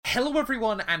Hello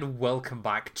everyone and welcome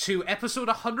back to episode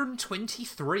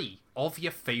 123 of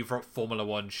your favourite Formula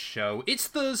 1 show. It's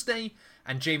Thursday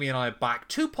and Jamie and I are back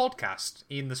to podcast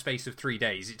in the space of 3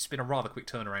 days. It's been a rather quick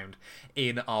turnaround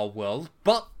in our world.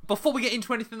 But before we get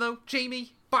into anything though,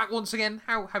 Jamie, back once again.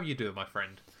 How are you doing, my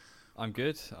friend? I'm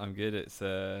good. It's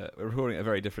we're recording at a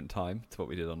very different time to what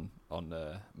we did on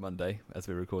Monday as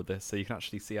we record this. So you can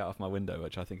actually see out of my window,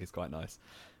 which I think is quite nice.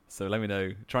 So let me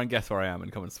know. Try and guess where I am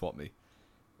and come and swap me.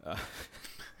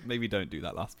 Maybe don't do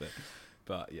that last bit,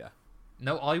 but yeah.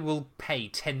 No, I will pay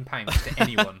 £10 to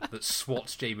anyone that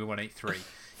swats JB183.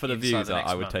 For the views,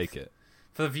 I would take it.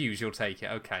 For the views, you'll take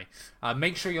it, okay.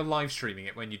 Make sure you're live streaming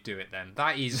it when you do it then.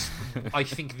 That is, I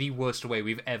think, the worst way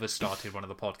we've ever started one of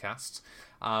the podcasts.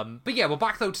 But yeah, we're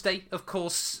back though today. Of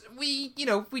course, we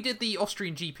did the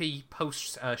Austrian GP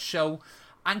post show,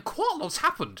 and quite a lot's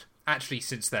happened actually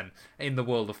since then in the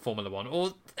world of Formula 1,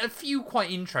 or a few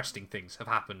quite interesting things have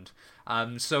happened.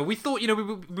 So we thought,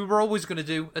 we were always going to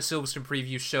do a Silverstone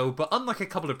preview show, but unlike a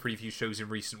couple of preview shows in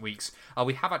recent weeks,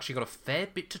 we have actually got a fair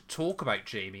bit to talk about,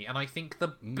 Jamie, and I think the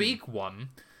big one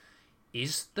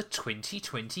is the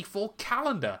 2024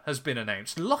 calendar has been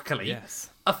announced. Luckily, yes,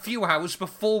 a few hours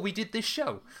before we did this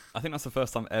show. I think that's the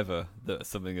first time ever that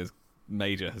something as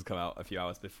major has come out a few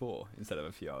hours before instead of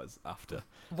a few hours after.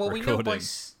 Well, recording.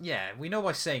 we know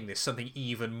by saying this, something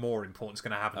even more important is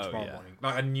going to happen tomorrow morning.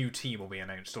 Like a new team will be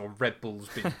announced, or Red Bull's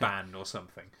been banned, or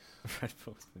something. Red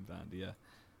Bull's been banned, yeah.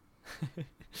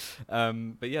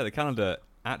 But yeah, the calendar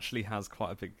actually has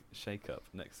quite a big shake-up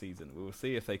next season. We will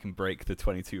see if they can break the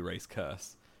 22 race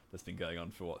curse that's been going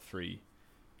on for 4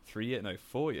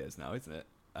 years now, isn't it?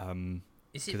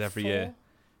 Is it every 4? year,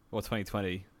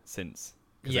 2020 since.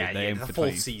 Yeah, they the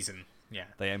fourth season. Yeah,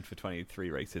 they aimed for 23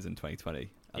 races in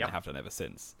 2020, and they have done ever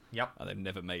since. Yep, and they've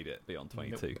never made it beyond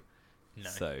 22. Nope. No.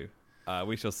 So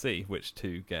we shall see which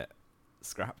two get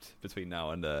scrapped between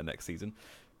now and next season.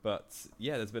 But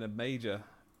yeah, there's been a major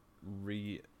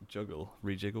rejiggle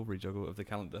of the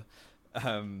calendar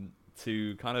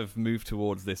to kind of move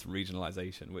towards this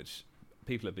regionalisation, which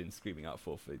people have been screaming out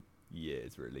for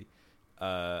years, really.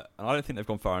 And I don't think they've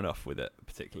gone far enough with it,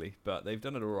 particularly, but they've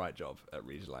done an alright job at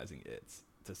regionalising it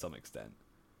to some extent.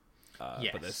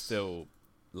 Yes. But there's still,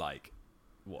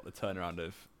 the turnaround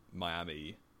of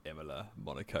Miami, Imola,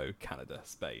 Monaco, Canada,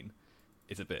 Spain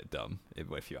is a bit dumb,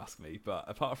 if you ask me. But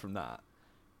apart from that,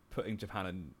 putting Japan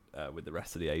in with the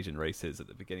rest of the Asian races at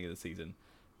the beginning of the season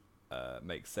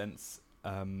makes sense.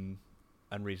 And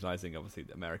regionalising, obviously,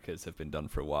 the Americas have been done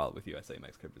for a while with USA,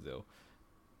 Mexico, Brazil.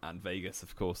 And Vegas,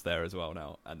 of course, there as well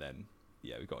now. And then,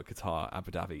 we've got a Qatar, Abu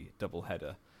Dhabi double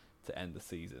header to end the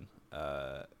season.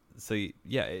 What do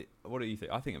you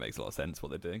think? I think it makes a lot of sense what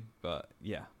they're doing, but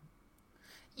yeah.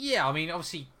 Yeah, I mean,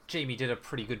 obviously, Jamie did a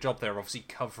pretty good job there, obviously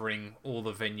covering all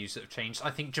the venues that have changed.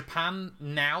 I think Japan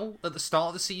now, at the start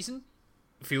of the season,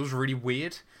 feels really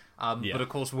weird. But of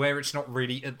course, where it's not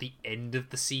really at the end of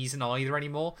the season either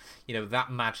anymore,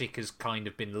 that magic has kind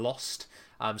of been lost.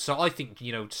 So I think,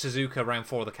 Suzuka round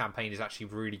 4 of the campaign is actually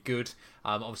really good.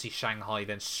 Obviously, Shanghai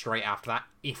then straight after that,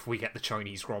 if we get the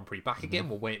Chinese Grand Prix back again,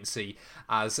 we'll wait and see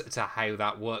as to how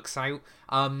that works out.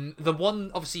 The one,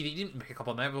 obviously, that you didn't pick up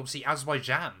on there, but obviously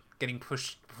Azerbaijan getting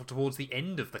pushed towards the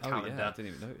end of the calendar, yeah, I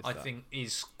didn't even notice that. think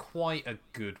is quite a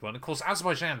good one. Of course,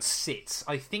 Azerbaijan sits,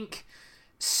 I think,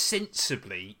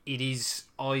 sensibly, it is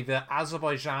either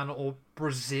Azerbaijan or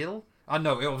Brazil.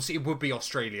 No, obviously it would be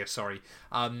Australia, sorry.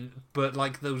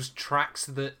 But those tracks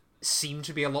that seem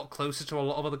to be a lot closer to a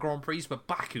lot of other Grand Prix, but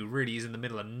Baku really is in the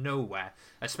middle of nowhere,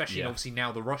 especially obviously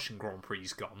now the Russian Grand Prix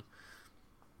is gone.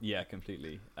 Yeah,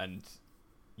 completely. And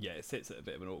it sits at a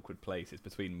bit of an awkward place. It's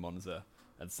between Monza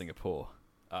and Singapore.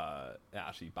 It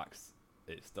actually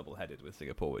it's double-headed with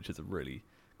Singapore, which is a really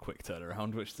quick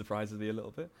turnaround, which surprises me a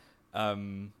little bit.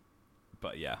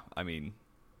 But yeah, I mean,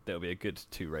 there'll be a good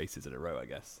 2 races in a row, I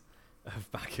guess, of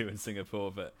Baku and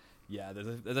Singapore. But yeah,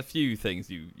 there's a few things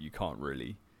you can't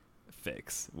really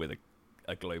fix with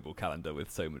a global calendar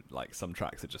with so much, some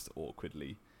tracks are just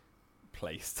awkwardly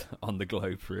placed on the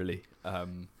globe, really.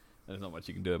 There's not much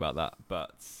you can do about that.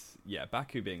 But yeah,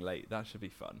 Baku being late, that should be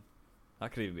fun.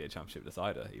 That could even be a championship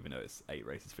decider, even though it's 8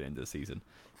 races for the end of the season,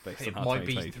 based on how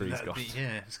 2023's gone.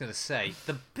 Yeah, I was going to say.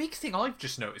 The big thing I've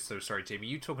just noticed, though, sorry, Jamie,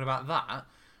 you talking about that,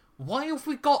 why have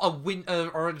we got a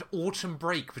winter or an autumn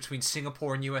break between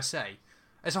Singapore and USA?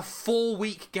 There's a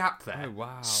 4-week gap there,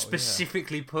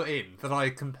 specifically put in, that I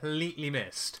completely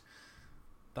missed.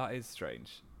 That is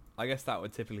strange. I guess that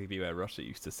would typically be where Russia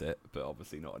used to sit, but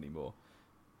obviously not anymore.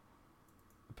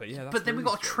 But yeah, that's then really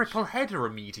we got strange. A triple header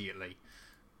immediately.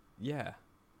 Yeah,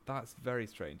 that's very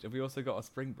strange. Have we also got a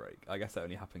spring break? I guess that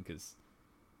only happened because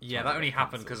Yeah, trying that to only get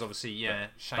happened cancelled. because obviously, But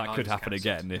Shanghai that could was happen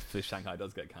cancelled. again if Shanghai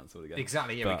does get cancelled again.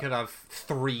 Exactly, yeah, But, we could have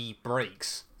 3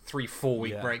 breaks, 3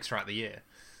 4-week Yeah. breaks throughout the year.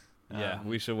 Yeah,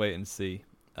 we shall wait and see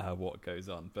what goes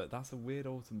on. But that's a weird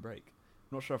autumn break.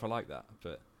 I'm not sure if I like that,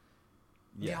 but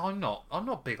Yeah, I'm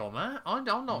not big on that. I'm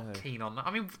not No. keen on that.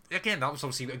 I mean, again, that was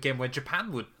obviously where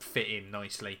Japan would fit in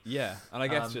nicely. Yeah, and I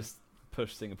guess just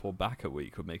push Singapore back a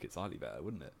week would make it slightly better,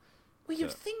 wouldn't it? Well,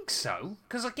 you'd think so,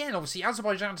 because again, obviously,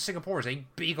 Azerbaijan to Singapore is a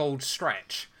big old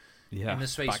stretch Yeah, in the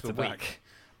space back of a to week. back.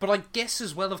 But I guess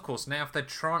as well, of course, now if they're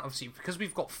trying, obviously, because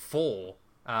we've got 4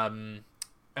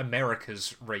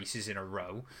 America's races in a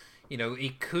row,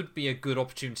 it could be a good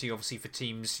opportunity, obviously, for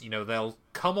teams. They'll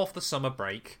come off the summer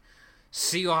break,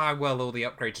 see how well all the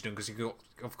upgrades are doing, because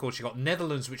of course, you've got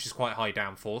Netherlands, which is quite high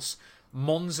downforce,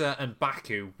 Monza and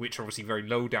Baku, which are obviously very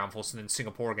low downforce, and then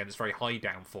Singapore again is very high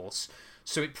downforce.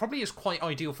 So it probably is quite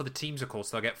ideal for the teams, of course.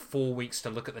 They'll get 4 weeks to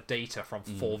look at the data from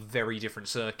 4 very different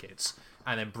circuits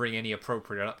and then bring any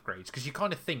appropriate upgrades. Because you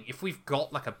kind of think, if we've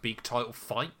got like a big title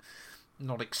fight,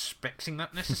 not expecting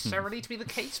that necessarily to be the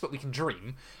case, but we can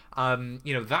dream,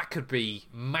 that could be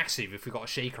massive if we got a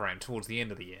shake around towards the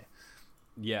end of the year.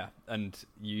 Yeah, and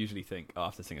you usually think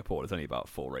after Singapore there's only about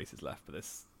 4 races left, but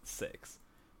there's 6.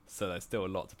 So there's still a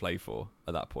lot to play for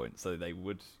at that point. So they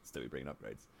would still be bringing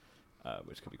upgrades,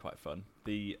 which could be quite fun.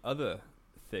 The other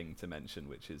thing to mention,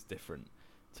 which is different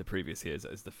to previous years,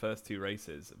 is the first 2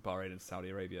 races, Bahrain and Saudi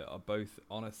Arabia, are both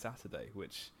on a Saturday,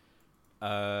 which,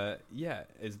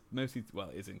 is mostly,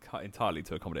 is entirely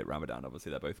to accommodate Ramadan.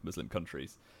 Obviously, they're both Muslim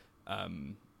countries.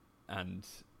 And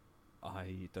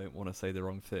I don't want to say the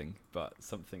wrong thing, but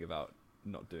something about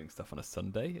not doing stuff on a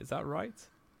Sunday. Is that right?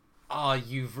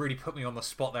 You've really put me on the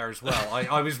spot there as well.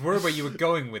 I was worried where you were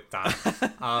going with that.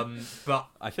 But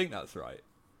I think that's right.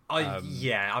 I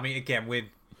mean, again, we're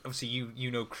obviously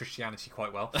you know Christianity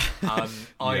quite well.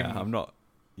 I'm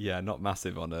not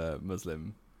massive on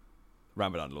Muslim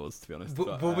Ramadan laws, to be honest.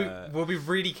 We'll be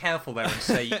really careful there and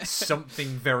say something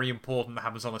very important that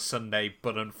happens on a Sunday,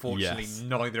 but unfortunately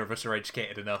neither of us are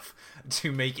educated enough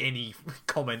to make any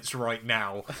comments right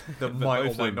now that might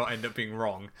or might not end up being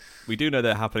wrong. We do know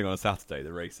they're happening on a Saturday,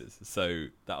 the races, so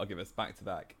that'll give us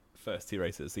back-to-back first 2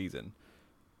 races of the season.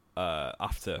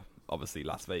 After, obviously,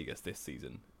 Las Vegas this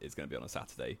season is going to be on a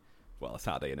Saturday. Well, a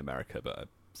Saturday in America, but a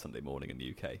Sunday morning in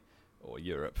the UK or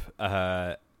Europe.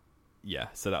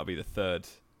 So that'll be the 3rd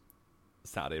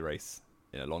Saturday race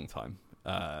in a long time,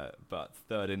 but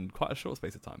 3rd in quite a short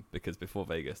space of time, because before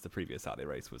Vegas, the previous Saturday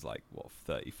race was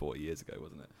 30, 40 years ago,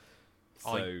 wasn't it?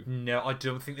 So I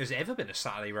don't think there's ever been a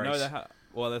Saturday race.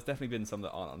 No, there's definitely been some that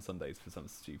aren't on Sundays for some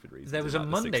stupid reason. There was a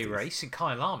Monday race in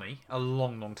Kyalami a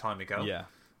long, long time ago. Yeah,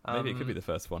 maybe it could be the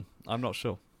first one. I'm not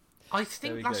sure. I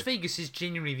think Las Vegas is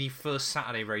genuinely the first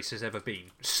Saturday race has ever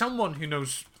been. Someone who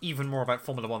knows even more about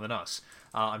Formula 1 than us,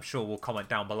 I'm sure will comment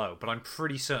down below, but I'm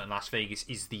pretty certain Las Vegas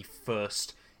is the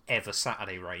first ever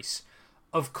Saturday race.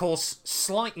 Of course,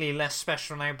 slightly less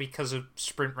special now because of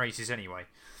sprint races anyway.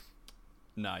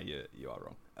 No, you are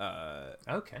wrong.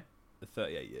 Okay. The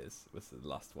 38 years was the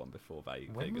last one before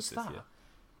Vegas When was this that? year.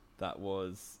 That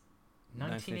was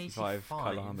 1985.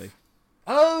 Kyalami.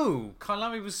 Oh,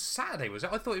 Kyalami was Saturday, was it?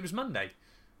 I thought it was Monday.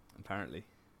 Apparently.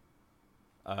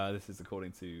 This is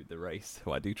according to the race,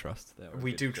 who I do trust.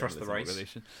 We do trust the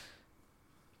race.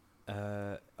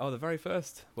 The very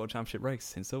first World Championship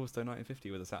race in Silverstone 1950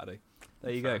 was a Saturday.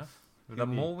 There you Fair go. enough. The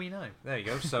more we know. There you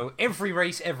go. So every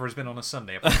race ever has been on a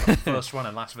Sunday, apart from the first one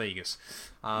in Las Vegas.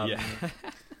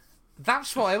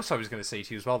 That's what else I was going to say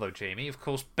to you as well, though, Jamie. Of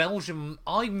course, Belgium.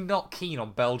 I'm not keen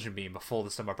on Belgium being before the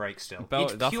summer break still.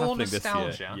 It's pure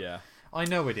nostalgia. Yeah. I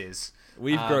know it is.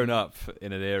 We've grown up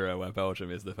in an era where Belgium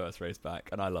is the first race back,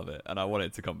 and I love it. And I want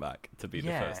it to come back to be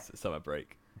the first summer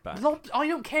break back. I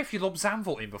don't care if you lob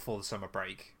Zandvoort in before the summer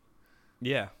break.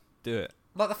 Yeah, do it.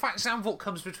 Like, the fact Zandvoort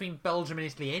comes between Belgium and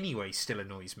Italy anyway still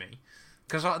annoys me.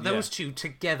 Because those two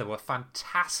together were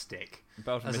fantastic.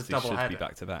 Belgium as and a Italy double should header. be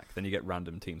back-to-back. Then you get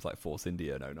random teams like Force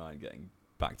India in 09 getting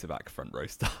back-to-back front row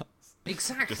starts.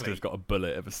 Exactly. Just because it's got a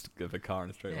bullet of a car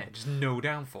in a straight line. Just no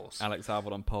downforce. Alex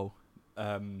Albon on pole.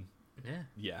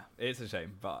 Yeah, it's a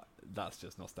shame, but that's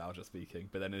just nostalgia speaking.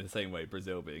 But then in the same way,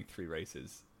 Brazil being 3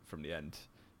 races from the end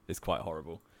is quite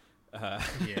horrible. But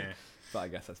I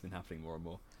guess that's been happening more and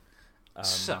more.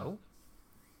 So,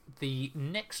 the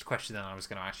next question then I was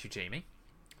going to ask you, Jamie.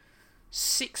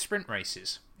 6 sprint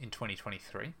races in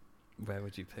 2023. Where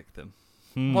would you pick them?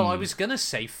 Well, I was going to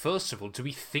say, first of all, do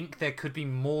we think there could be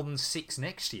more than 6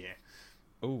 next year?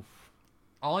 Oof.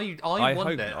 I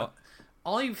wonder. Hope not.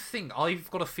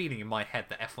 I've got a feeling in my head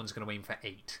that F1's going to aim for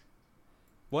 8.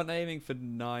 Weren't they aiming for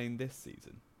 9 this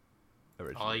season?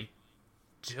 originally.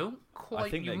 I don't quite. I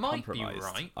think you they might be compromised.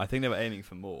 right. I think they were aiming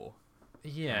for more.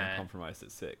 Yeah. And compromised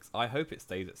at 6. I hope it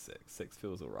stays at 6. 6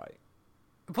 feels alright.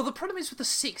 But the problem is with the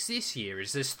 6 this year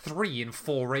is there's 3 in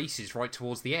 4 races right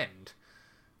towards the end.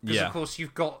 Because, of course,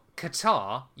 you've got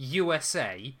Qatar,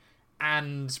 USA,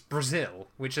 and Brazil,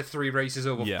 which are 3 races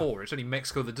over 4. It's only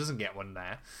Mexico that doesn't get one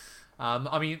there.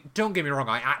 I mean, don't get me wrong,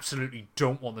 I absolutely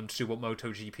don't want them to do what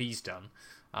MotoGP's done.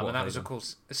 And that was, of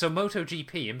course... So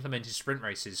MotoGP implemented sprint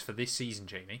races for this season,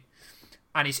 Jamie.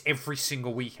 And it's every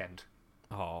single weekend.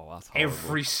 Oh, that's horrible.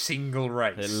 Every single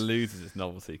race. It loses its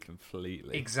novelty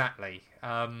completely. Exactly.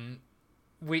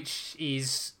 Which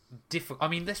is difficult. I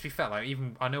mean, let's be fair. Like,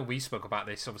 even I know we spoke about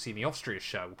this, obviously, in the Austria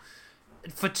show.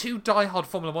 For 2 diehard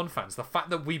Formula 1 fans, the fact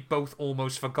that we both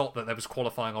almost forgot that there was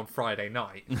qualifying on Friday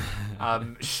night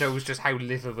shows just how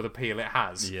little of an appeal it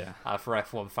has for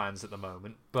F1 fans at the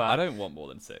moment. But I don't want more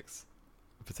than 6,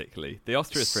 particularly. The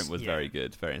Austria sprint was very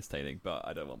good, very entertaining, but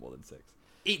I don't want more than 6.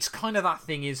 It's kind of that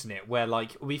thing, isn't it? Where,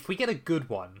 like, if we get a good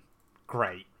one,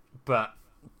 great. But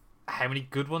how many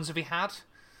good ones have we had?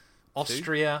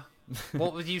 Austria.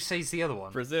 What would you say is the other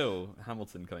one? Brazil,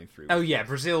 Hamilton coming through. Oh, yeah,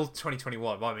 Brazil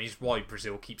 2021. Well, I mean, it's why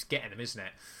Brazil keeps getting them, isn't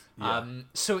it? Yeah.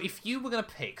 So if you were going to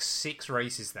pick 6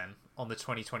 races, then, on the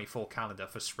 2024 calendar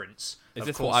for sprints... Is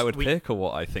this what I would pick, or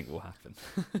what I think will happen?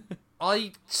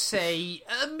 I'd say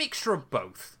a mixture of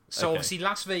both. So, obviously,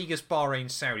 Las Vegas,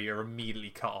 Bahrain, Saudi are immediately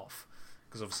cut off.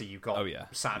 Because obviously you've got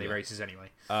Saturday races anyway.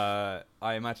 I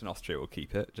imagine Austria will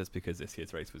keep it, just because this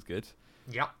year's race was good.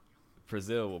 Yep.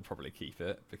 Brazil will probably keep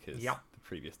it, because the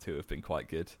previous 2 have been quite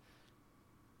good.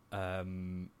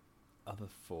 Other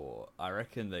 4, I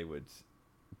reckon they would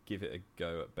give it a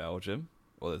go at Belgium.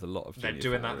 Well, there's a lot of... They're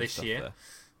doing that this year. There.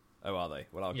 Oh, are they?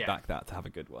 Well, I'll back that to have a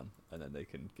good one, and then they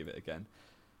can give it again.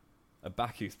 A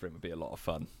Baku sprint would be a lot of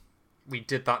fun. We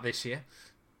did that this year.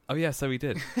 Oh yeah, so we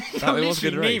did. That was a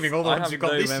good race. All the ones you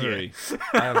got this year.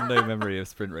 I have no memory of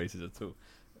sprint races at all.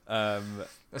 That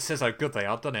says how good they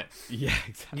are, doesn't it? Yeah,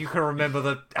 exactly. You can remember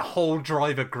the whole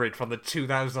driver grid from the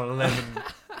 2011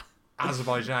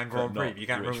 Azerbaijan Grand Prix. You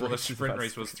can't remember what the sprint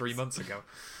race was 3 months ago.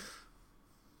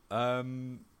 So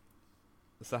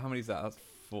how many is that? That's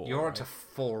 4. You're up to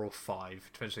 4 or 5,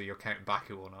 depends whether you're counting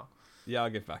Baku or not. Yeah, I'll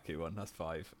give Baku one. That's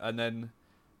 5, and then.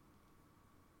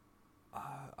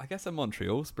 I guess a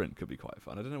Montreal sprint could be quite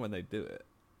fun. I don't know when they do it.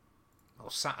 Or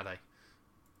Saturday.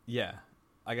 Yeah.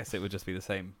 I guess it would just be the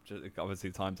same. Obviously,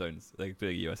 the time zones. They're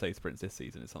doing USA sprints this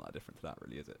season. It's not that different to that,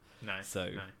 really, is it? No. So,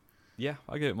 yeah,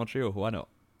 I'll give it Montreal. Why not?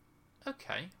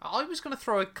 Okay. I was going to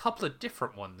throw a couple of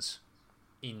different ones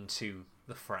into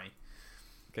the fray.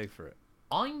 Go for it.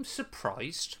 I'm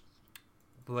surprised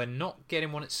we're not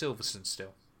getting one at Silverstone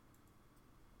still.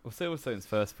 Well, Silverstone's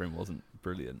first sprint wasn't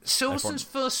brilliant. Silverstone's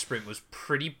first sprint was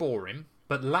pretty boring,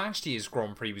 but last year's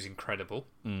Grand Prix was incredible.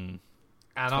 And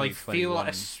I feel like,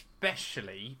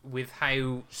 especially with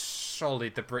how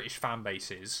solid the British fan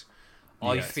base is,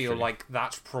 I feel like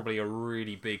that's probably a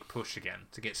really big push again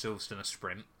to get Silverstone a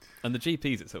sprint. And the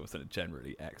GPs at Silverstone are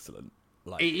generally excellent.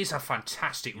 Like, it is a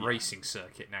fantastic racing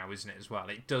circuit now, isn't it, as well?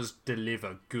 It does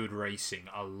deliver good racing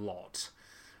a lot.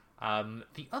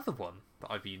 The other one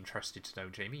that I'd be interested to know,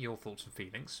 Jamie, your thoughts and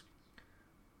feelings.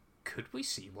 Could we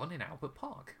see one in Albert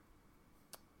Park?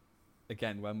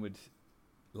 Again, when would...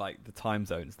 Like, the time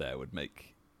zones there would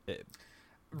make it...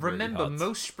 Remember,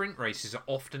 most sprint races are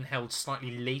often held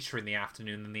slightly later in the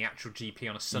afternoon than the actual GP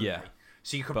on a Sunday. Yeah,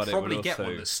 so you could probably get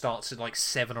one that starts at like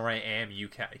 7 or 8 a.m.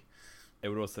 UK. It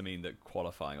would also mean that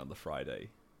qualifying on the Friday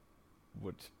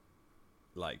would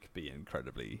be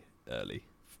incredibly early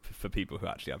for people who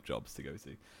actually have jobs to go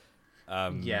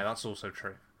to. Yeah, that's also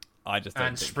true. I just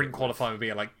don't think sprint qualifying would be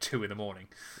at like 2 in the morning.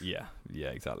 Yeah,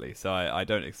 exactly. So I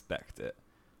don't expect it.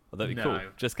 Well, that'd be cool.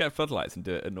 Just get floodlights and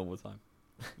do it at normal time.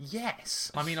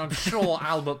 Yes. I mean, I'm sure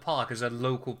Albert Park as a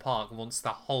local park wants the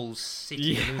whole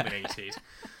city illuminated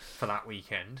for that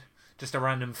weekend. Just a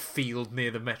random field near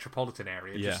the metropolitan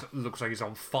area. It just looks like it's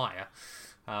on fire.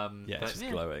 It's just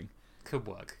glowing. Could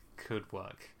work.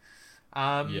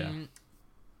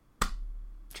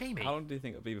 Jamie. How long do you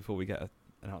think it'll be before we get an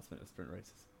announcement of sprint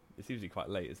races? It's usually quite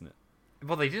late, isn't it?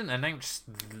 Well, they didn't announce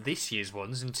this year's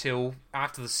ones until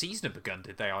after the season had begun,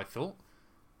 did they, I thought?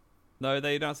 No,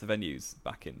 they announced the venues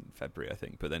back in February, I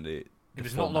think, but then it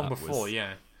was not long before,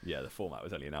 Yeah, the format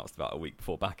was only announced about a week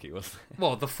before Baku, wasn't it?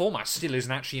 Well, the format still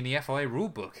isn't actually in the FIA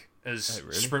rulebook as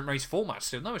sprint race format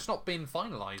still. No, it's not been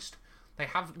finalised.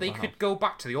 They could go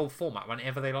back to the old format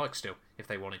whenever they like still, if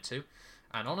they wanted to.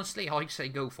 And honestly, I'd say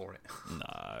go for it.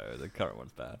 No, the current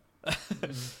one's bad.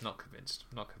 Not convinced.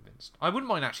 I wouldn't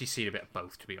mind actually seeing a bit of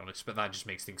both, to be honest, but that just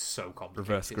makes things so complicated.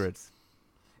 Reverse grids.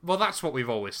 Well, that's what we've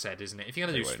always said, isn't it? If you're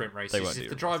going to do won't. sprint They races, won't if do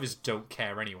the drivers don't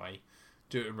care anyway,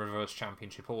 do it in reverse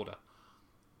championship order.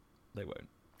 They won't.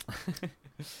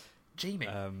 Jamie,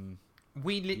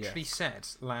 we literally said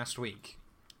last week,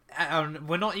 and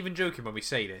we're not even joking when we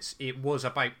say this, it was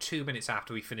about 2 minutes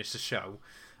after we finished the show,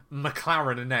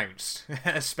 McLaren announced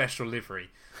a special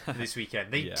livery this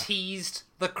weekend. They teased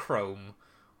the chrome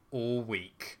all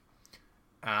week.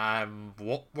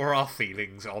 What were our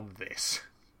feelings on this?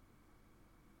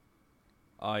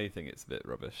 I think it's a bit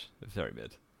rubbish. It's very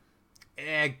mid.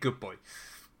 Good boy.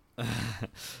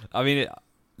 I mean,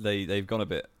 they've gone a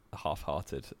bit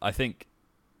half-hearted. I think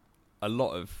a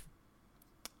lot of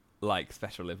like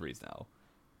special liveries now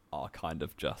are kind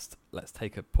of just, let's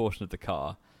take a portion of the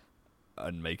car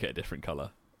and make it a different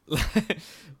colour.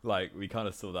 Like, we kind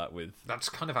of saw that with... That's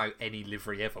kind of how any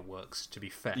livery ever works, to be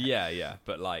fair. Yeah,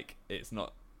 but like, it's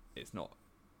not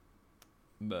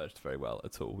merged very well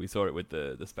at all. We saw it with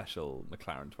the special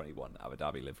McLaren 21 Abu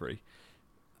Dhabi livery,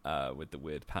 with the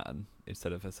weird pattern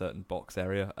instead of a certain box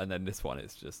area, and then this one,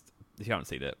 it's just, if you haven't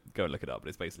seen it, go and look it up, but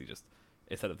it's basically just,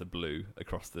 instead of the blue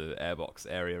across the airbox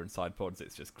area and side pods,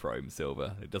 it's just chrome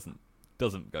silver. It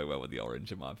doesn't go well with the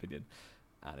orange, in my opinion,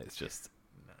 and it's just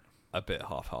a bit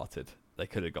half-hearted. They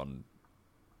could have gone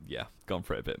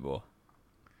for it a bit more.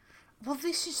 Well,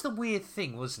 this is the weird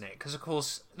thing, wasn't it? Because, of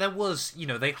course, there was,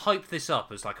 they hyped this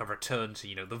up as like a return to,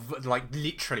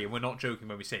 literally, and we're not joking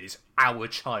when we say it's our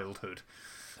childhood.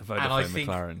 Vodafone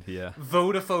McLaren, yeah.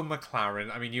 Vodafone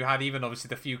McLaren. I mean, you had even, obviously,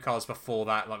 the few cars before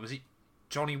that. Like, was it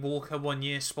Johnny Walker one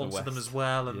year sponsored them as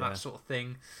well, and that sort of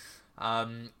thing?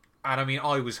 And, I mean,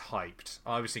 I was hyped.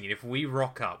 I was thinking, if we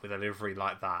rock up with a livery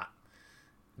like that,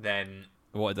 then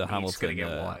what did the Hamilton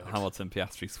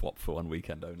Piastri swap for one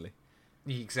weekend only?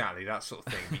 Exactly, that sort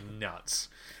of thing. It'd be nuts.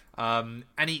 And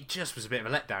it just was a bit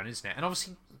of a letdown, isn't it? And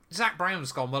obviously, Zach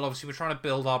Brown's gone, well, obviously, we're trying to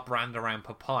build our brand around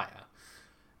Papaya.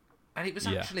 And it was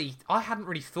actually... I hadn't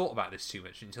really thought about this too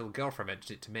much until a girlfriend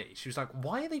mentioned it to me. She was like,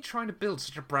 why are they trying to build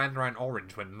such a brand around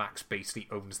orange when Max basically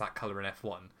owns that colour in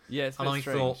F1? Yeah, it's a bit And I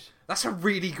strange. thought, that's a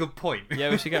really good point. Yeah,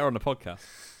 we should get her on the podcast.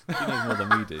 She knows more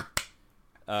than we do.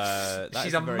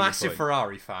 She's a massive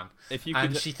Ferrari fan.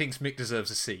 And she thinks Mick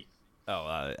deserves a seat.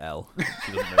 Oh, L.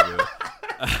 She doesn't know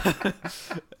you.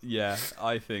 Yeah,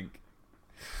 I think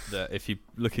that if you're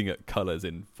looking at colours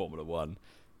in Formula 1,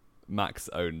 Max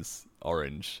owns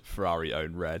orange, Ferrari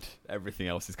own red. Everything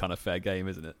else is kind of fair game,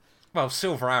 isn't it? Well,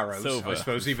 silver arrows, I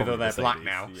suppose, even though they're black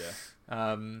now.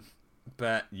 Yeah.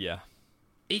 But yeah.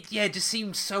 It just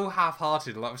seemed so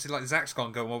half-hearted. Like, obviously, like Zach's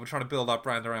going, well, we're trying to build our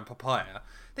brand around Papaya.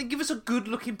 Then give us a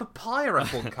good-looking Papaya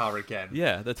F1 car again.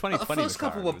 Yeah, the 2020 like, the first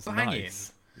couple were banging.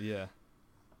 Nice. Yeah.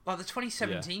 Like the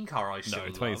 2017 car I still love.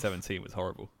 2017 was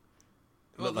horrible.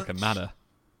 It looked like a Manor.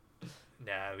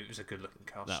 No, it was a good-looking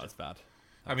car. That was bad.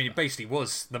 I mean, it basically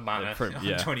was the Manor on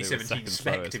 2017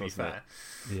 spec, to be fair.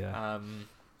 Yeah.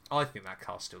 I think that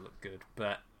car still looked good.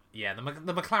 But, yeah, the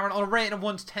McLaren, on a rating of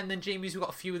 1 to 10 then, Jamie's, we've got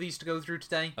a few of these to go through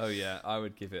today. Oh, yeah, I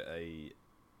would give it a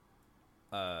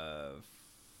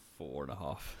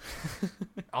 4.5.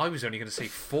 I was only going to say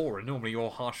 4, and normally you're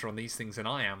harsher on these things than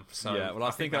I am. So yeah, well,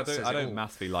 I think I don't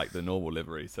massively like the normal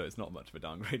livery, so it's not much of a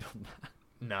downgrade on that.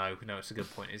 No, it's a good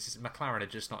point. It's just, McLaren are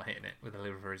just not hitting it with the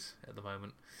liveries at the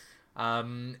moment.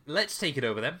 Let's take it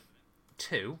over then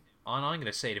to, and I'm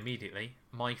going to say it immediately,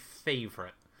 my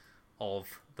favourite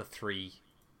of the 3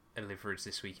 liveries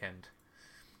this weekend.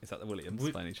 Is that the Williams,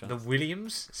 by any chance? The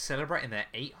Williams celebrating their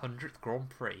 800th Grand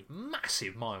Prix.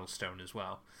 Massive milestone as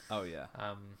well. Oh, yeah.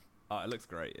 It looks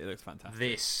great. It looks fantastic.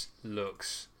 This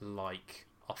looks like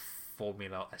a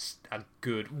formula, a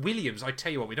good... Williams, I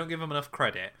tell you what, we don't give them enough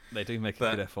credit. They do make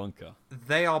a good F1 car.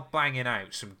 They are banging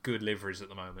out some good liveries at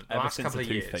the moment. Ever last since couple the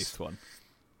of years. toothpaste one.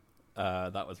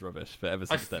 That was rubbish, but ever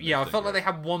since then... Yeah, I felt like they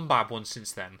had one bad one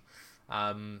since then.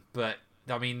 But...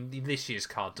 I mean, this year's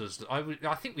car does...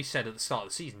 I think we said at the start of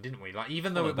the season, didn't we? Like,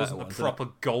 even though it wasn't the proper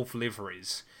Golf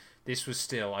liveries, this was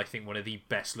still, I think, one of the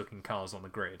best-looking cars on the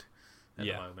grid at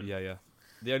the moment. Yeah.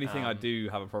 The only thing I do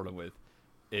have a problem with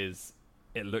is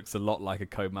it looks a lot like a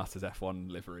Codemasters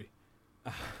F1 livery.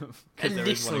 Because there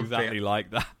is one exactly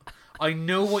like that. I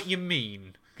know what you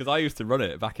mean. Because I used to run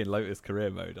it back in Lotus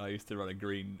career mode. I used to run a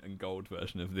green and gold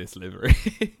version of this livery.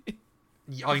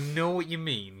 I know what you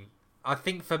mean. I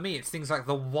think for me, it's things like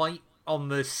the white on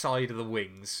the side of the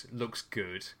wings looks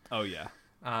good. Oh, yeah.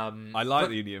 I like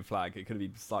the Union flag. It could be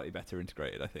slightly better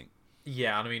integrated, I think.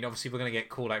 Yeah, and I mean, obviously, we're going to get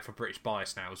called out for British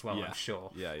bias now as well, I'm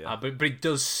sure. Yeah. But it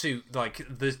does suit, like,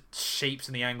 the shapes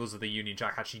and the angles of the Union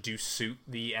Jack actually do suit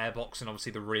the airbox and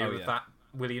obviously the rear of that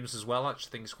Williams as well. I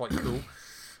just think it's quite cool.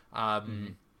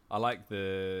 I like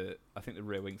I think the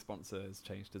rear wing sponsor has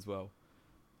changed as well.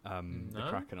 The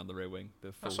Kraken on the rear wing.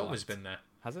 That's always been there.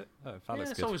 Has it? Oh, that Yeah, looks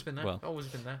it's good. always been there. Well, Always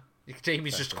been there.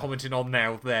 Jamie's just fair. commenting on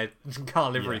now their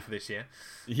car livery for this year.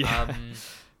 Yeah.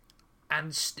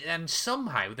 And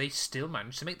somehow they still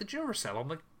managed to make the Duracell on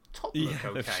the top look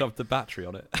okay. They've shoved the battery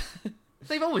on it.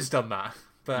 They've always done that,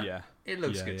 but Yeah. it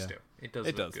looks good still. It does.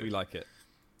 It look does. Good. We like it.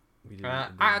 We do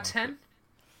Out like of 10.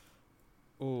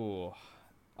 Oh,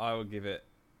 I would give it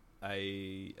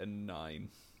a 9.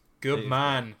 Good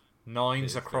man. It 9s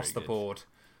is across very the good. board.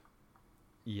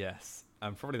 Yes,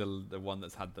 and probably the one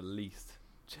that's had the least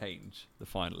change,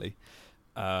 finally,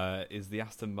 is the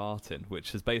Aston Martin,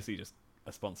 which is basically just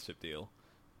a sponsorship deal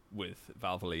with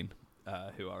Valvoline,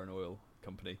 who are an oil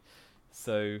company.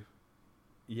 So,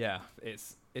 yeah,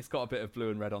 it's got a bit of blue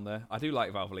and red on there. I do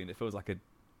like Valvoline. It feels like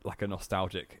a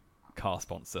nostalgic car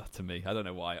sponsor to me. I don't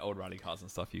know why. Old rally cars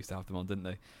and stuff used to have them on, didn't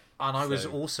they? And I was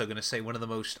also going to say one of the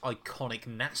most iconic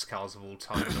NASCARs of all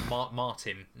time, the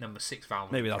Martin number 6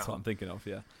 Valvoline. Maybe that's what I'm thinking of.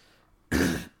 Yeah.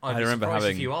 I'd be surprised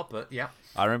if you are, but yeah.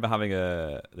 I remember having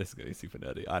this is going to be super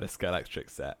nerdy. I had a Scalextric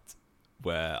set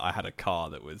where I had a car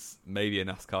that was maybe a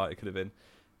NASCAR, it could have been,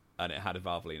 and it had a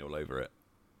Valvoline all over it.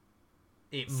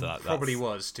 It probably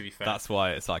was, to be fair. That's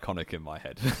why it's iconic in my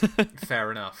head.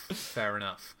 Fair enough.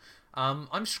 I'm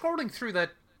scrolling through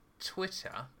their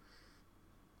Twitter,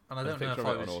 and I don't know if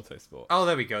I was... on Autosport. Oh,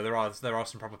 there we go. There are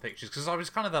some proper pictures, because I was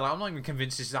kind of there, like, I'm not even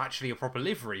convinced this is actually a proper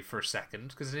livery for a second,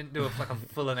 because they didn't do a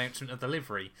full announcement of the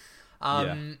livery.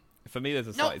 Yeah. For me, there's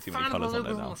a slightly too many colours on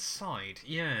there now. On the side,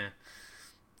 yeah.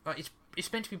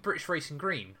 It's meant to be British Racing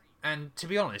Green, and to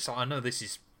be honest, I know this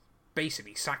is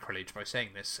basically sacrilege by saying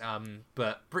this,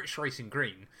 but British Racing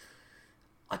Green,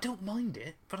 I don't mind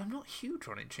it, but I'm not huge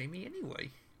on it, Jamie,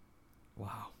 anyway.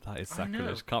 Wow, that is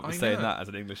sacrilege. Can't be saying that as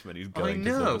an Englishman who's going to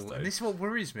Silverstone. And this is what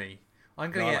worries me.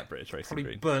 I'm going to get like British Racing probably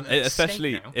Green. burnt at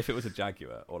especially stake now. if it was a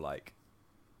Jaguar or like...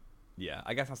 Yeah,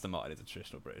 I guess Aston Martin is a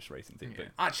traditional British racing team. Yeah.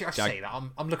 But Actually, I say that.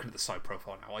 I'm looking at the side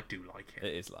profile now. I do like it.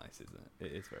 It is nice, isn't it?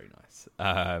 It is very nice.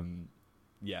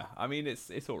 Yeah, I mean,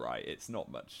 it's all right. It's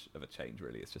not much of a change,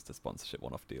 really. It's just a sponsorship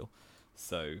one-off deal.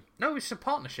 So... No, it's a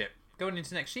partnership going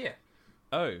into next year.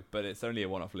 Oh, but it's only a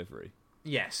one-off livery.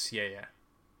 Yes, yeah.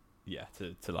 Yeah,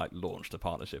 to like launch the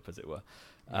partnership, as it were.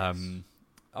 Yes.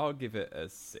 I'll give it a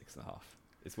 6.5.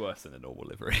 It's worse than a normal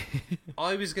livery.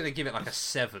 I was going to give it like a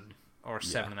 7 or a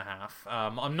 7.5.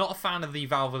 I'm not a fan of the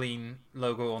Valvoline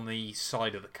logo on the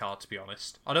side of the car, to be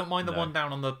honest. I don't mind the one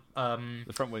down on the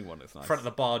front wing one looks nice. Front of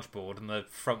the barge board, and the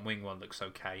front wing one looks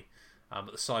okay.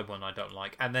 But the side one I don't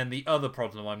like. And then the other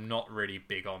problem I'm not really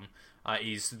big on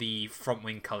is the front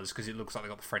wing colours, because it looks like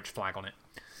they've got the French flag on it.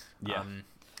 Yeah.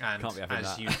 And Can't be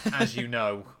having as you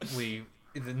know, the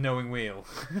knowing wheel.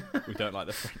 We don't like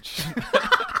the French.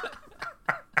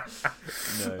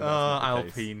 No,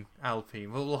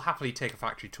 Alpine. We'll happily take a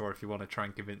factory tour if you want to try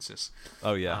and convince us.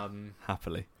 Oh yeah,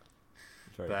 happily,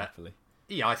 happily.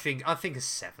 Yeah, I think a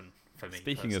 7 for me.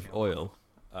 Speaking of oil,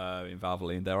 in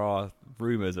Valvoline, there are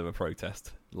rumours of a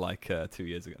protest like 2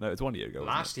 years ago. No, it's 1 year ago.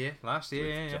 Last year,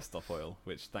 yeah. Just Stop Oil,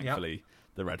 which thankfully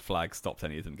the red flag stopped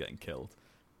any of them getting killed.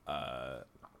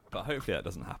 But hopefully that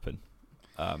doesn't happen.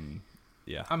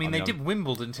 Yeah. I mean, they did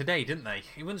Wimbledon today, didn't they?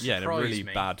 It wouldn't surprise me. Yeah, in a really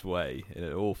bad way, in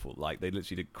an awful. Like they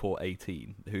literally did court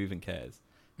 18. Who even cares?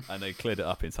 And they cleared it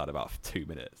up inside about 2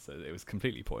 minutes, so it was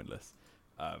completely pointless.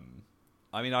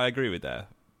 I mean, I agree with their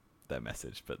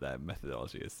message, but their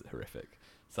methodology is horrific.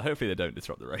 So hopefully they don't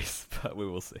disrupt the race, but we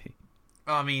will see.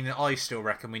 I mean, I still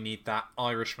reckon we need that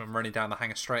Irishman running down the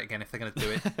Hangar Straight again if they're going to do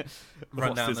it.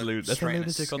 Run down the There's a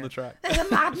lunatic on the track. There's a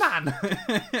madman!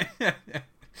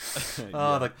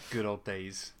 The good old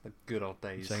days. The good old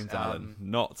days. James Allen,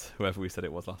 not whoever we said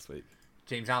it was last week.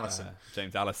 James Allison.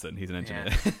 James Allison, he's an engineer.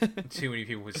 Yeah. Too many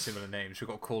people with similar names. We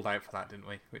got called out for that, didn't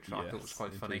we? Which I thought was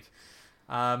quite funny.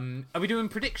 Are we doing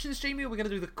predictions, Jamie, or are we going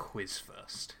to do the quiz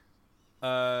first?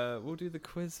 We'll do the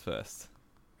quiz first.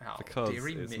 Oh, because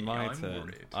it's my turn.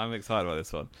 Worried. I'm excited about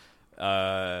this one.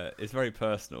 It's very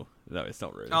personal. No, it's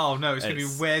not really. Oh no, it's going to be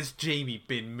where's Jamie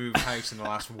been moved house in the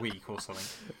last week or something.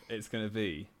 It's going to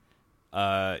be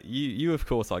you of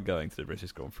course are going to the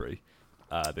British Grand Prix.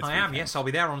 This weekend. am. Yes, I'll be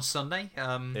there on Sunday.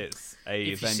 It's a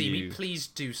if venue. You see me, please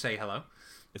do say hello.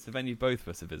 It's a venue both of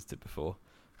us have visited before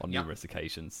on numerous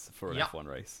occasions for an F1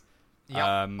 race.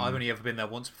 Yeah, I've only ever been there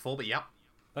once before, but yeah.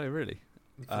 Oh really?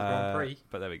 For the Grand Prix.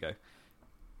 But there we go.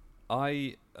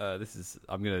 I'm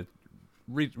going to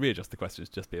readjust the questions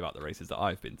just be about the races that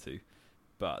I've been to.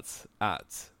 But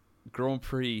at Grand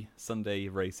Prix Sunday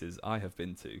races I have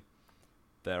been to,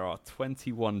 there are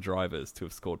 21 drivers to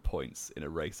have scored points in a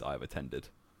race I have attended.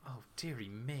 Oh, dearie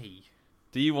me.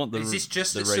 Do you want the? Is this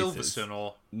just the at races? Silverstone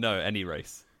or No, any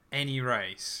race. any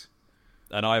race?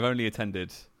 And I've only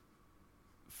attended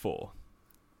four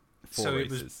So it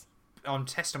races. was. I'm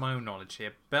testing my own knowledge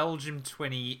here. Belgium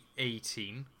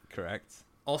 2018, Correct.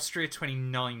 Austria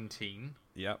 2019,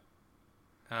 Yep.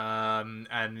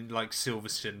 and like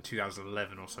Silverstone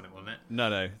 2011 or something, wasn't it?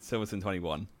 No, Silverstone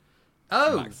 21.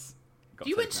 Oh, Max got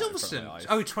you went taken out in front of my Silverstone. eyes.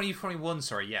 Oh, 2021.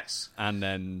 Sorry, yes. And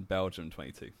then Belgium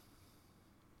 22.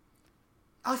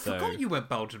 I So- forgot you went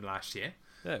Belgium last year.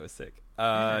 Yeah, it was sick.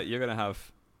 Yeah. You're going to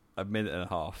have a minute and a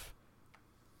half.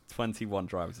 21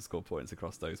 drivers to score points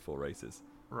across those four races.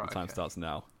 Right. The time okay. starts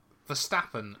now.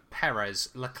 Verstappen, Perez,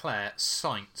 Leclerc,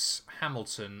 Sainz,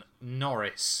 Hamilton,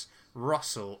 Norris,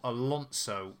 Russell,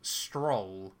 Alonso,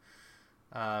 Stroll,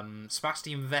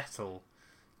 Sebastian Vettel,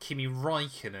 Kimi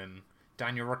Raikkonen,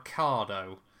 Daniel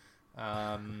Ricciardo,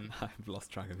 I've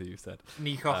lost track of who you said.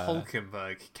 Nico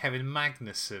Hulkenberg, Kevin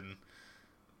Magnussen,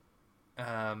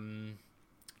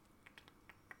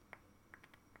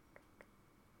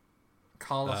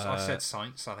 Carlos. I said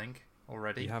Sainz, I think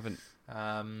already. You haven't.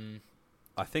 Um,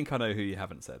 I think I know who you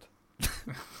haven't said.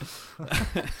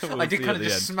 I did kind of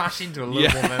just smash into a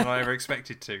little more than I ever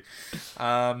expected to.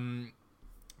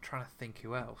 Trying to think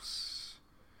who else.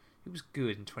 Who was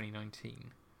good in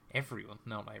 2019? Everyone.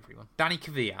 No, not everyone. Danny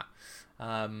Kvyat.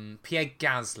 Pierre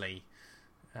Gasly.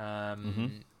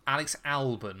 Alex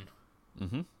Albon.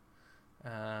 Mm-hmm.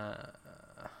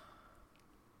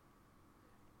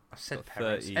 I said Got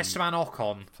Perez. 30 Esteban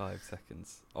Ocon. 5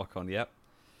 seconds. Ocon, yep.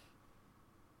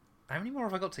 How many more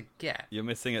have I got to get? You're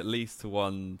missing at least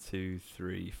 1, 2,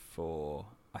 3, 4.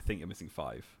 I think you're missing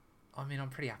 5. I mean, I'm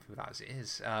pretty happy with that as it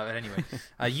is. But anyway,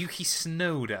 Yuki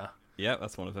Tsunoda. Yep,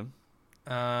 that's one of them.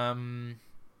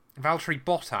 Valtteri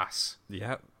Bottas.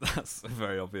 Yep, that's a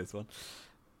very obvious one.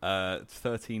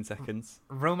 13 seconds.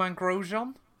 Romain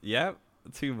Grosjean. Yep,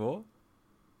 2 more.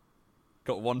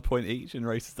 Got 1 point each in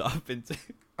races that I've been to.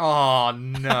 Oh,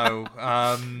 no.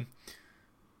 I'm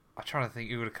trying to think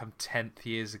who would have come 10th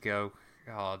years ago.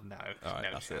 Oh, no. All right, no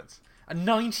that's chance. A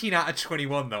 19 out of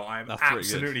 21, though, I'm That's pretty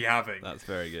absolutely good. having. That's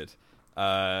very good.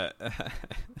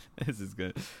 This is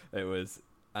good. It was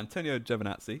Antonio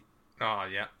Giovinazzi Oh,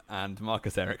 yeah. and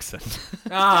Marcus Ericsson.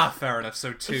 Fair enough.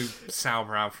 So 2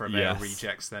 Sauber Alfa Romeo Yes.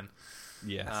 rejects then.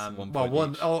 Yes, 1 Well, point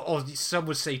one each. or some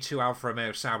would say 2 Alfa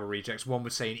Romeo Sauber rejects. One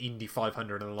would say an Indy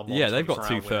 500 and a Le Mans. Yeah, they've got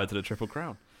 24 hour 2/3 of the Triple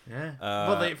Crown. winner. Yeah.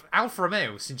 Well, Alfa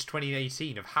Romeo since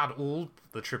 2018 have had all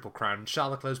the Triple Crown.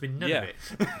 Charles Leclerc's been none of it.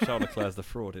 Charles Leclerc's the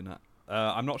fraud in that.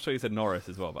 I'm not sure you said Norris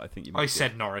as well, but I think you might I be.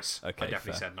 said Norris. Okay, I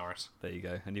definitely fair. said Norris. There you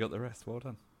go. And you got the rest. Well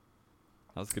done.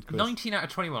 That was a good quiz. 19 out of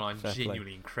 21. I'm Fair play.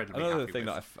 genuinely incredibly Another happy thing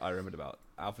with. that I remembered about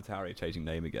AlphaTauri changing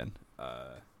name again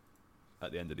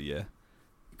at the end of the year.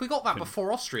 We got that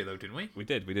before Austria, though, didn't we? We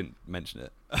did. We didn't mention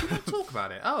it. We didn't talk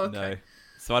about it. Oh, okay. No.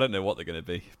 So I don't know what they're going to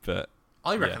be, but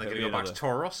I reckon yeah, they're going to it'll go be back to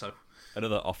Toro Rosso.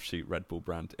 another offshoot Red Bull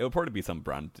brand. It'll probably be some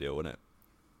brand deal, won't it?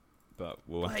 But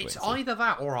we'll have But to it's wait and see. either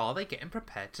that or are they getting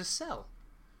prepared to sell?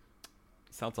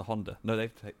 Sell to Honda. No,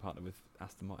 they've partnered with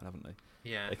Aston Martin, haven't they?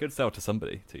 Yeah. They could sell to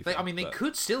somebody. To be fair, They but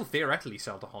could still theoretically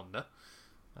sell to Honda.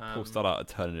 Paul Stoddart would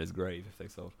turn in his grave if they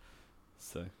sold.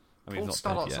 So I mean, Paul he's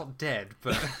not dead Stoddart's yet. not dead,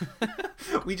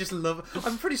 but we just love.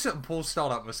 I'm pretty certain Paul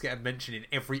Stoddart must get a mention in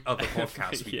every other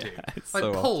podcast we Yeah, do. it's Like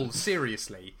so Paul, often.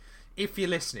 seriously, if you're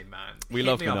listening, man, We hit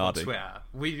love me up on Minardi. Twitter.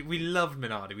 We loved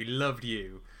Minardi. We loved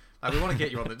you. Like, we want to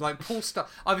get you on the like Paul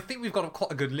Stoddart. I think we've got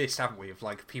quite a good list, haven't we, of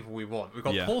like people we want. We've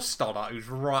got Yeah. Paul Stoddart, who's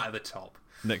right at the top.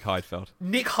 Nick Heidfeld.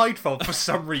 Nick Heidfeld, for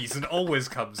some reason, always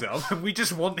comes up, and we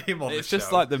just want him on It's the show.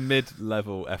 just like the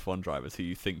mid-level F1 drivers who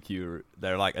you think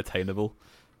they're like attainable.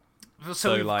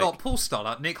 So we've like, got Paul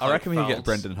Stoddart, Nick Heidfeld. I reckon we can get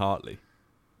Brendan Hartley.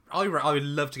 I would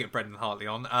love to get Brendan Hartley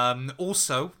on.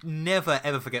 Also, never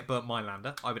ever forget Burt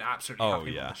Mylander. I would absolutely have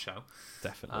him on the show.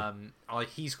 Definitely.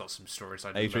 He's got some stories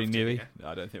I'd Adrian love to Newey? hear. No,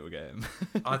 I don't think we'll get him.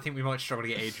 I think we might struggle to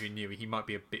get Adrian Newey. He might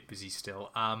be a bit busy still.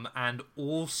 And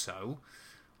also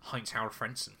Heinz Howard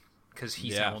Frentzen, because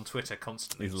he's now on Twitter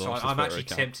constantly. He's So launched his I'm Twitter actually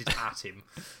account. tempted at him.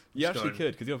 You actually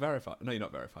could, because you're verified. No, you're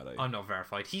not verified, are you? I'm not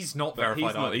verified. He's not But verified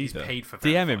he's not either. He's either. paid for DM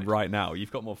verified. him right now.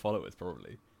 You've got more followers,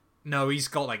 probably. No, he's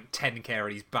got like 10k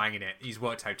and he's banging it. He's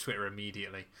worked out Twitter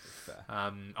immediately. Fair.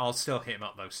 I'll still hit him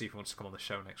up though, see if he wants to come on the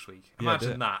show next week. Yeah, do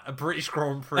Imagine it. that, a British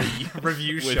Grand Prix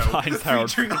review With show Heinz Harold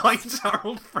featuring Heinz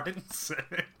Harold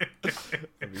Frentzen.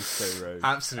 It'd be so rogue.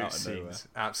 Absolute out of nowhere. scenes.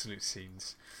 Absolute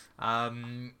scenes.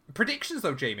 Predictions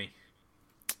though, Jamie.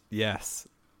 Yes.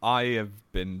 I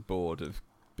have been bored of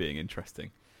being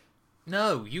interesting.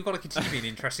 No, you got to continue being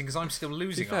interesting because I'm still To be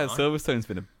losing. fair, Aren't I? Silverstone's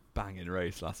been a banging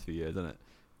race last few years, hasn't it?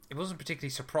 It wasn't particularly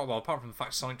surprising. Well, apart from the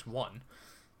fact Sainz won.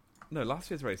 No,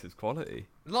 last year's race was quality.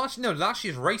 Last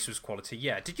year's race was quality.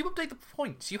 Yeah. Did you update the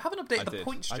points? You haven't updated the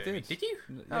points, Jamie. Did you?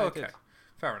 Yeah, okay.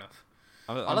 Fair enough.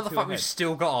 I'm I love the fact ahead. we've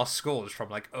still got our scores from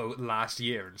last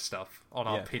year and stuff on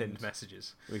our pinned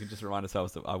messages. We can just remind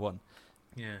ourselves that I won.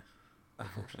 Yeah.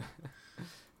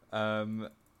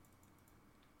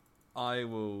 I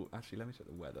will actually let me check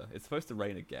the weather. It's supposed to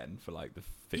rain again for like the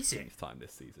 15th time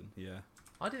this season. Yeah.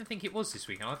 I didn't think it was this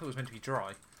weekend. I thought it was meant to be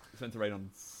dry. It's meant to rain on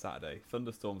Saturday.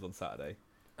 Thunderstorms on Saturday.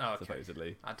 Oh, okay.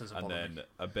 Supposedly. That doesn't bother me. And then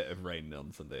a bit of rain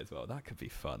on Sunday as well. That could be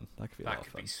fun. That could be a lot of fun.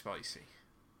 That could be spicy.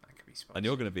 And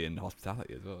you're going to be in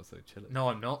hospitality as well, so chill it. No,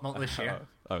 I'm not. Not this year.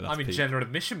 I'm in peak. general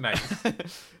admission, mate.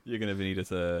 You're going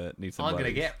to need some. I'm going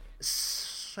to get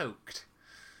soaked.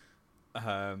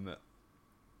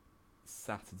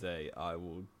 Saturday, I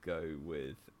will go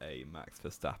with a Max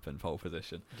Verstappen pole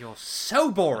position. You're so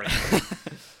boring.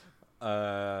 Do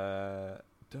I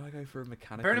go for a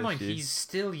mechanical Bear in mind, issue? he's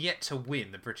still yet to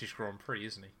win the British Grand Prix,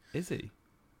 isn't he? Is he?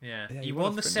 Yeah. He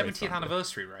won the 70th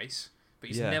anniversary race, but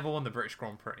he's never won the British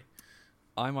Grand Prix.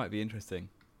 I might be interesting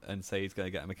and say he's going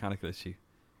to get a mechanical issue.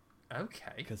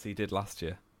 Okay. Because he did last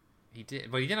year. He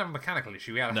did. Well, he didn't have a mechanical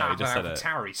issue. He had a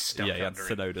AlphaTauri stuck under he had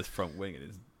Tsunoda's front wing in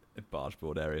his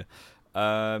bargeboard area.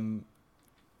 What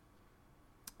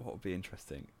would be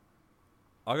interesting?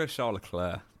 I'll go Charles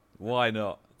Leclerc. Why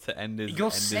not? To end his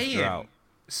drought.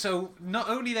 So, not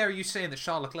only are you saying that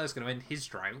Charles Leclerc is going to end his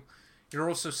drought, you're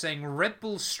also saying Red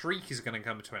Bull's streak is going to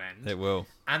come to an end. It will.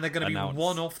 And they're going to be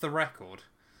one off the record.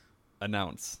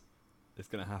 Announce. It's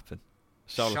going to happen.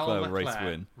 Charles Leclerc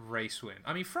race win.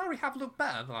 I mean, Ferrari have looked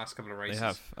better the last couple of races. They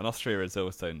have. And Austria and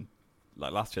Silverstone,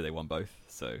 like last year, they won both.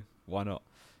 So, why not?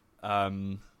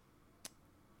 I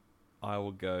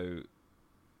will go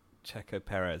Checo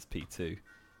Perez P2.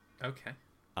 Okay.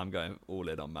 I'm going all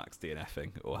in on Max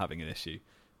DNFing or having an issue.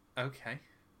 Okay.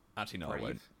 Actually, no, I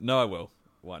won't. No, I will.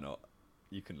 Why not?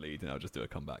 You can lead and I'll just do a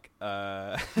comeback.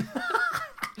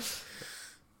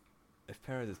 If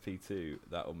Perez is P2,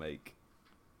 that will make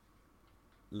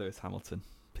Lewis Hamilton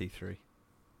P3.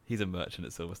 He's a merchant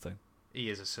at Silverstone. He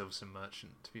is a Silverstone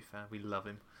merchant, to be fair. We love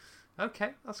him.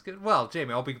 Okay, that's good. Well,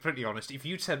 Jamie, I'll be completely honest. If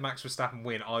you said Max Verstappen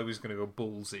win, I was going to go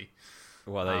ballsy.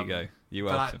 Well, there you go. You're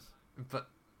welcome. But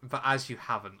as you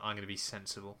haven't, I'm going to be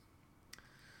sensible.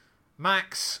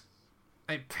 Max,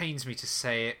 it pains me to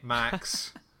say it,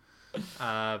 Max.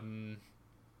 I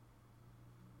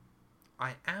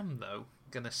am, though,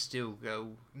 going to still go...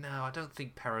 No, I don't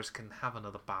think Perez can have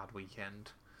another bad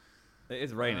weekend. It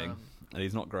is raining, and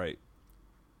he's not great.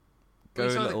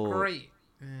 Go great.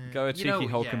 Go a cheeky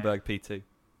Hulkenberg P2.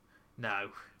 No,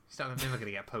 he's never going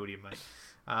to get a podium, mate.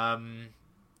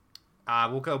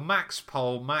 We'll go Max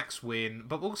pole, Max win,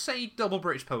 but we'll say double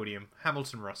British podium,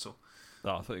 Hamilton Russell.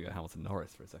 Oh, I thought you were Hamilton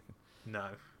Norris for a second. No.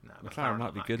 McLaren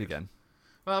might be good again.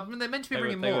 Well, they're meant to be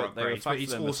bringing more upgrades, but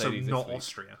it's also not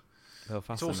Austria.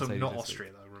 It's also not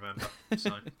Austria, though, remember.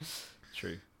 So.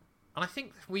 True. And I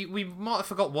think we might have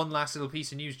forgot one last little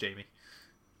piece of news, Jamie,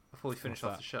 before we finish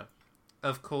off the show.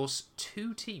 Of course,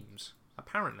 2 teams,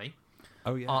 apparently,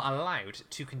 are allowed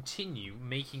to continue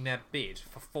making their bid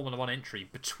for Formula 1 entry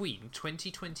between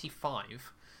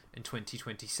 2025 and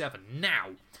 2027. Now,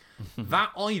 that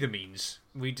either means,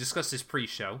 we discussed this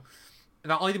pre-show,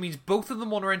 that either means both of them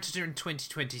want to enter in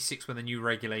 2026 when the new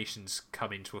regulations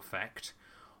come into effect,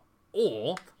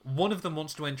 or one of them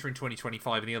wants to enter in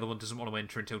 2025 and the other one doesn't want to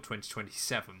enter until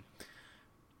 2027.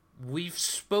 We've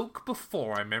spoke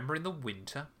before, I remember in the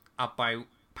winter, about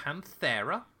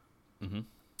Panthera. Mm-hmm.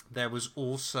 There was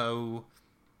also,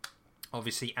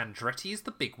 obviously, Andretti is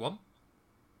the big one.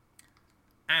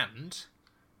 And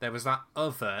there was that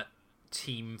other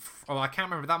team... I can't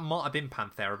remember. That might have been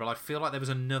Panthera, but I feel like there was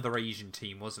another Asian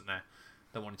team, wasn't there,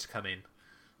 that wanted to come in.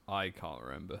 I can't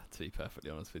remember, to be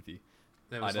perfectly honest with you.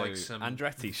 There was some...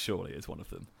 Andretti surely is one of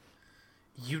them.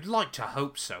 You'd like to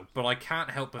hope so, but I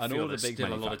can't help but feel there's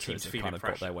still a lot of teams feeling kind of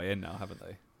pressure. got their way in now, haven't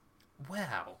they?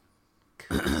 Well,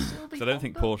 could it still be So I don't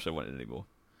think Porsche want it anymore.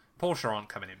 Porsche aren't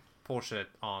coming in. Porsche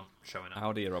aren't showing up.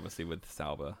 Audi are obviously with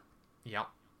Sauber. Yep.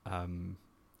 And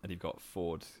you've got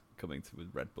Ford coming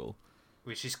with Red Bull.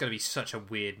 Which is going to be such a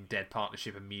weird and dead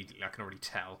partnership immediately, I can already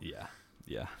tell. Yeah.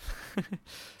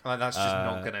 That's just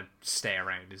not going to stay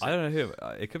around, is it? I don't know who.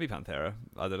 It could be Panthera.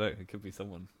 I don't know. It could be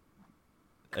someone.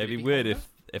 It'd be weird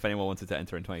if anyone wanted to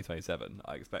enter in 2027.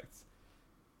 I expect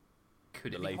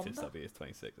could the it be latest Honda? that'll be is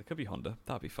 26. It could be Honda.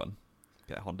 That'd be fun.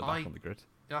 Get Honda back on the grid.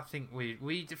 I think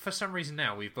we for some reason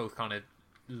now we've both kind of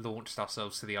launched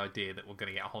ourselves to the idea that we're going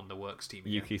to get a Honda Works team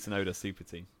again. Yuki Tsunoda super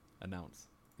team announce.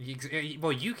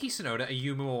 Well, Yuki Tsunoda,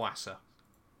 Ayumu Iwasa.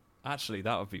 Actually,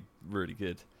 that would be really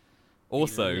good.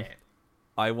 Also,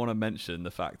 I want to mention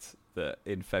the fact that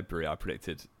in February I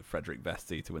predicted Frederick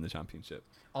Vesti to win the championship.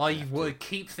 I would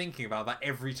keep thinking about that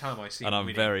every time I see him. And I'm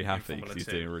winning very in happy Formula because he's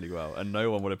 2. doing really well. And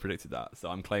no one would have predicted that, so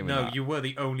I'm claiming No, that. you were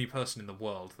the only person in the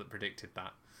world that predicted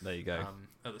that. There you go.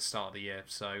 At the start of the year,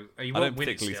 so he I won't don't win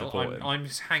it particularly still. support him. I'm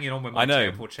just hanging on with my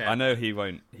tail chair. I know he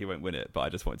won't win it, but I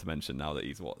just wanted to mention now that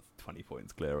he's 20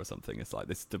 points clear or something. It's like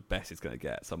this is the best he's going to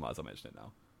get. So I might as well mention it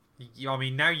now. I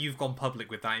mean, now you've gone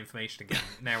public with that information again.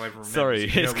 Now everyone remembers. Sorry,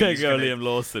 it's going to go Liam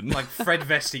Lawson. Like, Fred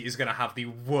Vesti is going to have the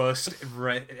worst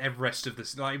rest of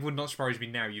this. Like, it would not surprise me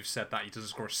now you've said that. He doesn't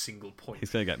score a single point.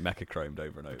 He's going to get mecha chromed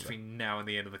over and over. Between now and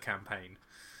the end of the campaign.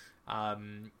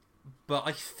 But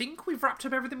I think we've wrapped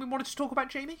up everything we wanted to talk about,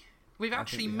 Jamie. We've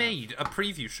actually made a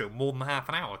preview show more than half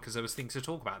an hour because there was things to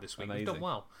talk about this week. Amazing. We've done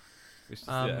well. We should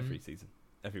just do it every season.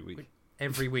 Every week.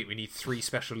 Every week we need 3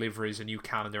 special liveries, a new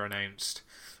calendar announced,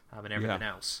 and everything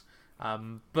else.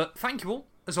 But thank you all,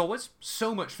 as always,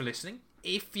 so much for listening.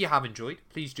 If you have enjoyed,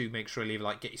 please do make sure you leave a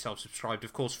like, get yourself subscribed.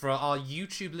 Of course, for our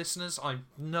YouTube listeners, I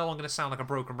know I'm going to sound like a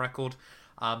broken record,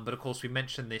 but of course we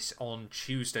mentioned this on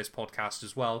Tuesday's podcast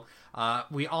as well.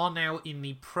 We are now in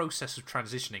the process of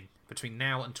transitioning between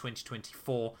now and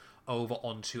 2024 over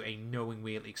onto a Knowing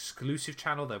Wheel exclusive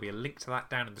channel. There'll be a link to that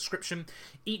down in the description.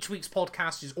 Each week's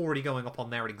podcast is already going up on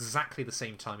there at exactly the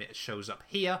same time it shows up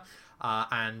here.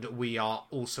 And we are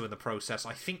also in the process.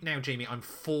 I think now, Jamie, I'm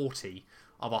 40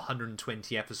 of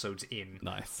 120 episodes in.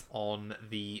 Nice. On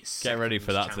the Get ready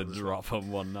for that to drop on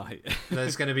one night.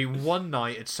 There's going to be one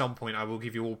night at some point, I will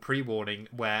give you all pre-warning,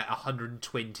 where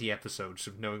 120 episodes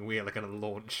of Knowing Wheel are going to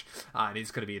launch, and it's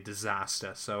going to be a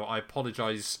disaster. So I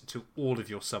apologise to all of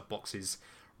your sub boxes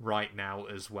right now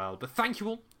as well. But thank you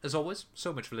all, as always,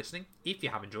 so much for listening. If you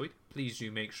have enjoyed, please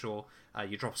do make sure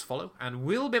you drop us a follow, and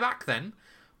we'll be back then,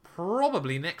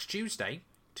 probably next Tuesday,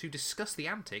 to discuss the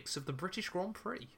antics of the British Grand Prix.